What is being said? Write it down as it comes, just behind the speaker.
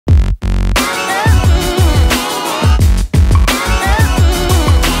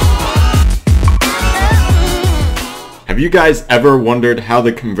you guys ever wondered how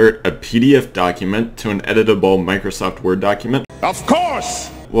to convert a PDF document to an editable Microsoft Word document? Of course!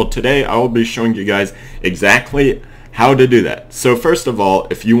 Well, today I will be showing you guys exactly how to do that. So first of all,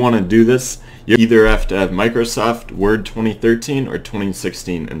 if you want to do this, you either have to have Microsoft Word 2013 or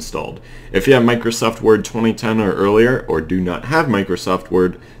 2016 installed. If you have Microsoft Word 2010 or earlier, or do not have Microsoft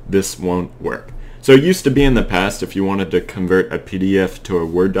Word, this won't work. So it used to be in the past, if you wanted to convert a PDF to a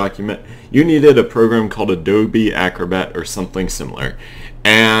Word document, you needed a program called Adobe Acrobat or something similar.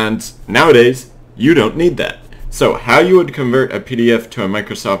 And nowadays, you don't need that. So how you would convert a PDF to a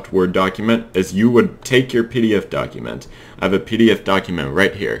Microsoft Word document is you would take your PDF document. I have a PDF document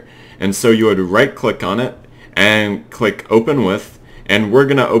right here. And so you would right click on it and click Open With, and we're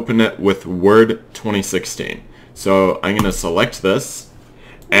going to open it with Word 2016. So I'm going to select this,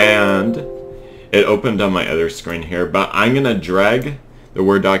 and it opened on my other screen here, but I'm going to drag the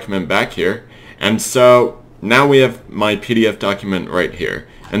Word document back here. And so now we have my PDF document right here.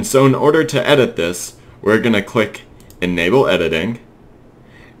 And so in order to edit this, we're going to click Enable Editing.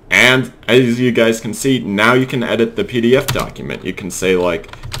 And as you guys can see, now you can edit the PDF document. You can say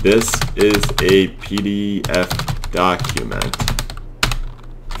like, this is a PDF document,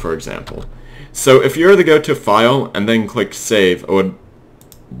 for example. So if you were to go to File and then click Save,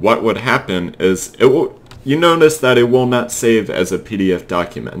 what would happen is you notice that it will not save as a PDF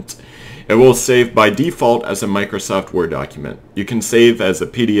document. It will save by default as a Microsoft Word document. You can save as a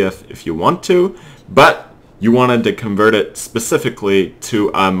PDF if you want to, but you wanted to convert it specifically to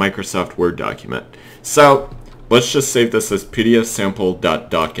a Microsoft Word document. So let's just save this as PDF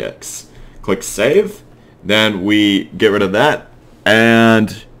sample.docx. Click Save, then we get rid of that,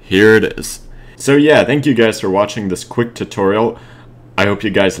 and here it is. So yeah, thank you guys for watching this quick tutorial. I hope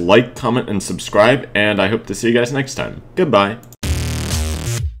you guys like, comment, and subscribe, and I hope to see you guys next time. Goodbye.